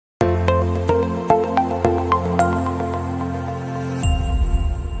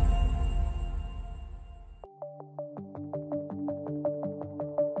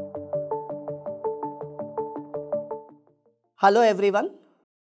Hello everyone.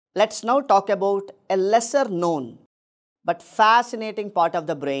 Let's now talk about a lesser known but fascinating part of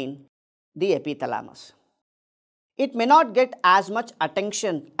the brain, the epithalamus. It may not get as much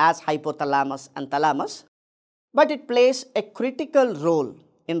attention as hypothalamus and thalamus, but it plays a critical role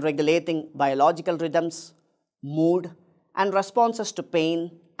in regulating biological rhythms, mood, and responses to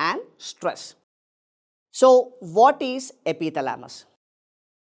pain and stress. So, what is epithalamus?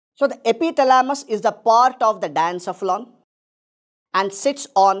 So, the epithalamus is the part of the diencephalon and sits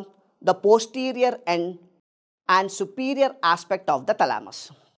on the posterior end and superior aspect of the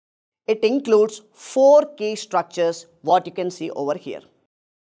thalamus. It includes four key structures, what you can see over here: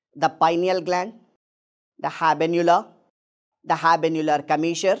 the pineal gland, the habenula, the habenular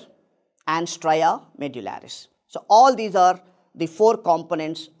commissure, and stria medullaris. So, all these are the four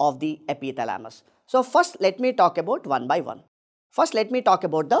components of the epithalamus. So, first let me talk about one by one. First, let me talk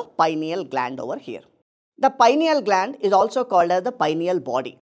about the pineal gland over here. The pineal gland is also called as the pineal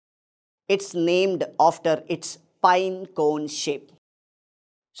body. It's named after its pine cone shape.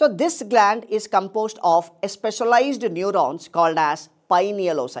 So, this gland is composed of a specialized neurons called as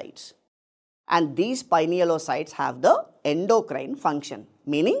pinealocytes. And these pinealocytes have the endocrine function,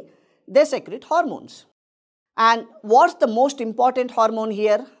 meaning they secrete hormones. And what's the most important hormone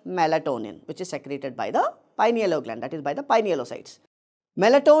here? Melatonin, which is secreted by the pineal gland, that is by the pinealocytes.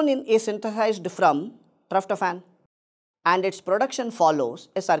 Melatonin is synthesized from tryptophan, and its production follows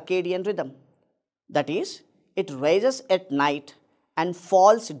a circadian rhythm. That is, it rises at night and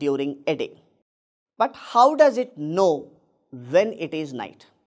falls during a day. But how does it know when it is night?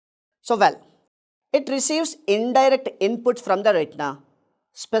 So, it receives indirect input from the retina,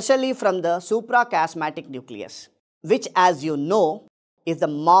 especially from the suprachiasmatic nucleus, which, as you know, is the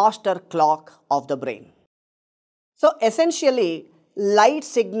master clock of the brain. So, essentially, light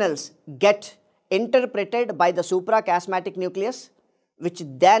signals get interpreted by the suprachiasmatic nucleus, which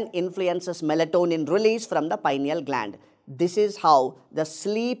then influences melatonin release from the pineal gland. This is how the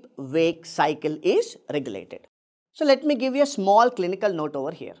sleep-wake cycle is regulated. So, let me give you a small clinical note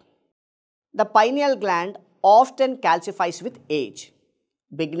over here. The pineal gland often calcifies with age,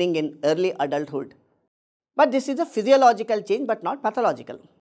 beginning in early adulthood. But this is a physiological change but not pathological.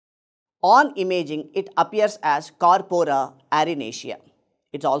 On imaging, it appears as corpora arenacea.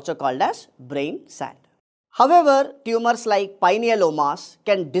 It's also called as brain sand. However, tumors like pinealomas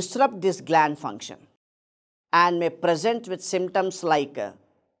can disrupt this gland function and may present with symptoms like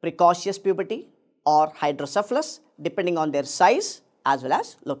precocious puberty or hydrocephalus, depending on their size as well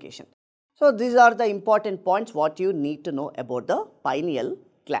as location. So, these are the important points what you need to know about the pineal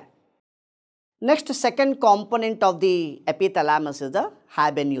gland. Next, second component of the epithalamus is the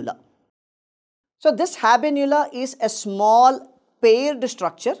habenula. So, this habenula is a small paired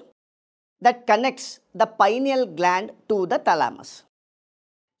structure that connects the pineal gland to the thalamus.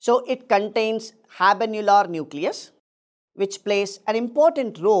 So, it contains habenular nucleus, which plays an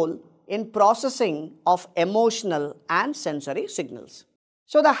important role in processing of emotional and sensory signals.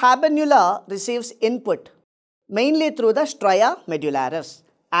 So, the habenula receives input mainly through the stria medullaris,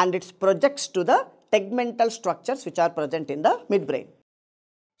 and it projects to the tegmental structures which are present in the midbrain.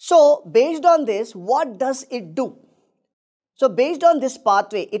 So, based on this, what does it do? So, based on this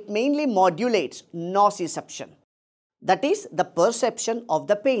pathway, it mainly modulates nociception, that is the perception of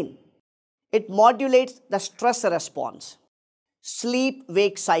the pain. It modulates the stress response,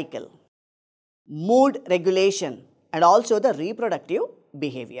 sleep-wake cycle, mood regulation, and also the reproductive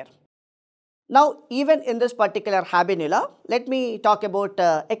behavior. Now, even in this particular habenula, let me talk about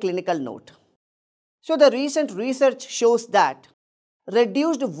a clinical note. So, the recent research shows that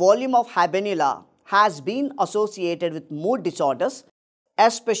reduced volume of habenula has been associated with mood disorders,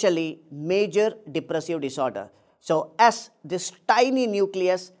 especially major depressive disorder. So, as this tiny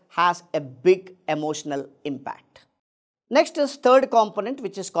nucleus has a big emotional impact. Next is third component,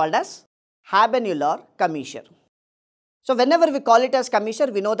 which is called as habenular commissure. So, whenever we call it as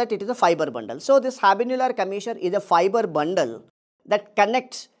commissure, we know that it is a fiber bundle. So, this habenular commissure is a fiber bundle that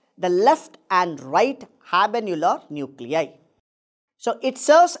connects the left and right habenular nuclei. So, it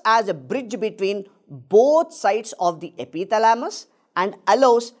serves as a bridge between both sides of the epithalamus and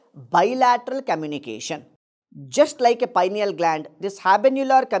allows bilateral communication. Just like a pineal gland, this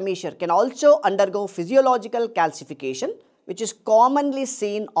habenular commissure can also undergo physiological calcification, which is commonly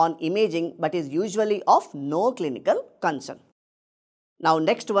seen on imaging but is usually of no clinical concern. Now,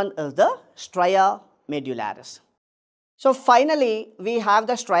 next one is the stria medullaris. So, finally, we have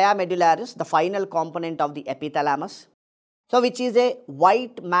the stria medullaris, the final component of the epithalamus. So, which is a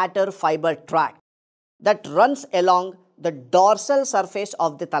white matter fiber tract that runs along the dorsal surface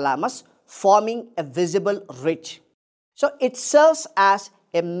of the thalamus, forming a visible ridge. So it serves as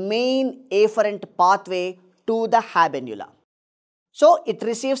a main afferent pathway to the habenula. So it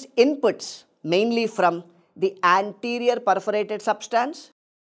receives inputs mainly from the anterior perforated substance,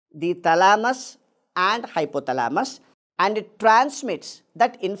 the thalamus and hypothalamus, and it transmits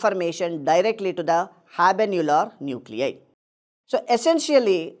that information directly to the habenular nuclei. So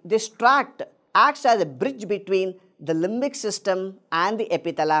essentially, this tract acts as a bridge between the limbic system and the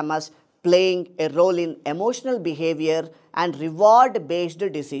epithalamus, playing a role in emotional behavior and reward-based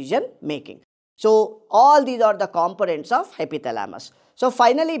decision making. So all these are the components of hypothalamus. So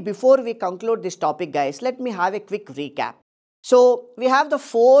finally, before we conclude this topic, guys, let me have a quick recap. So we have the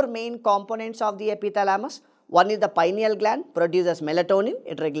four main components of the epithalamus. One is the pineal gland, produces melatonin,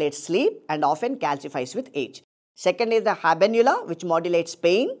 it regulates sleep and often calcifies with age. Second is the habenula, which modulates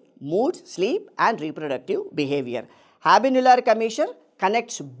pain, mood, sleep and reproductive behavior. Habenular commissure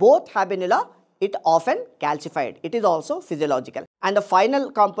connects both habenula, it often calcified. It is also physiological. And the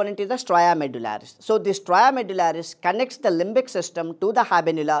final component is the stria medullaris. So this stria medullaris connects the limbic system to the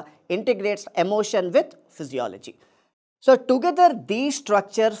habenula, integrates emotion with physiology. So together these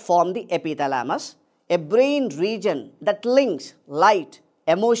structures form the epithalamus, a brain region that links light,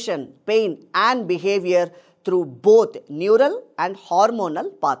 emotion, pain and behavior through both neural and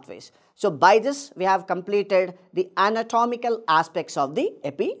hormonal pathways. So by this we have completed the anatomical aspects of the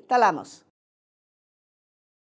epithalamus.